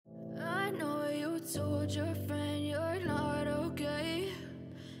told your friend you're not okay?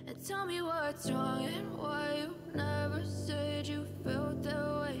 And tell me what's wrong and why you never said you felt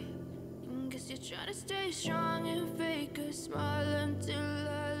that way. Guess you're trying to stay strong and fake a smile until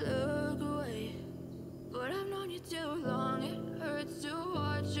I look away. But I've known you too long, it hurts to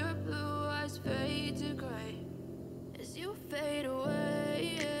watch your blue eyes fade to gray as you fade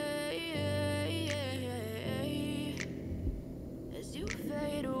away, as you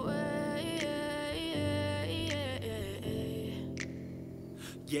fade away.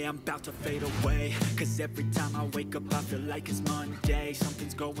 Yeah, I'm about to fade away, cause every time I wake up I feel like it's Monday.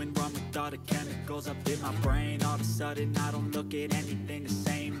 Something's going wrong with all the chemicals up in my brain. All of a sudden I don't look at anything the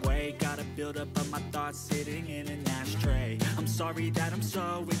same way. Gotta build up of my thoughts sitting in an ashtray. I'm sorry that I'm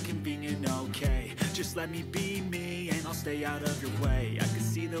so inconvenient, okay? Just let me be me and I'll stay out of your way. I can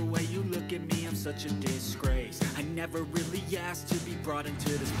see the way you look at me, I'm such a disgrace. I never really asked to be brought into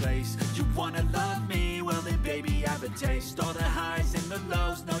this place. You wanna love me? Well then baby I have a taste. All the highs and the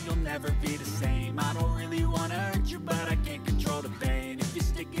lows, no you'll never be the same. I don't really wanna hurt you but I can't control the pain. If you're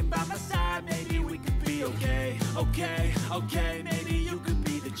sticking by my side maybe we could be okay. Okay, okay, maybe you could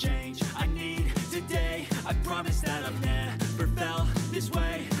be the change I need today. I promise that I've never felt this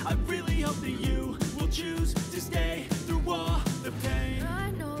way. I really hope that you will choose to stay through all the pain.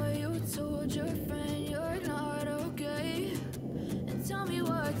 I know you told your friend you're not okay. And tell me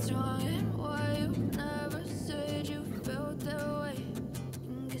what's wrong and why you never said you felt that way.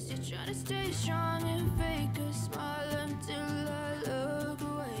 Guess you're trying to stay strong and fake a smile until I look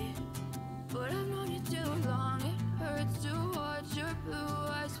away. But I've known you too long, it hurts to watch your blue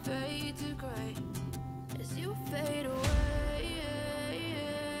eyes fade to gray as you fade away.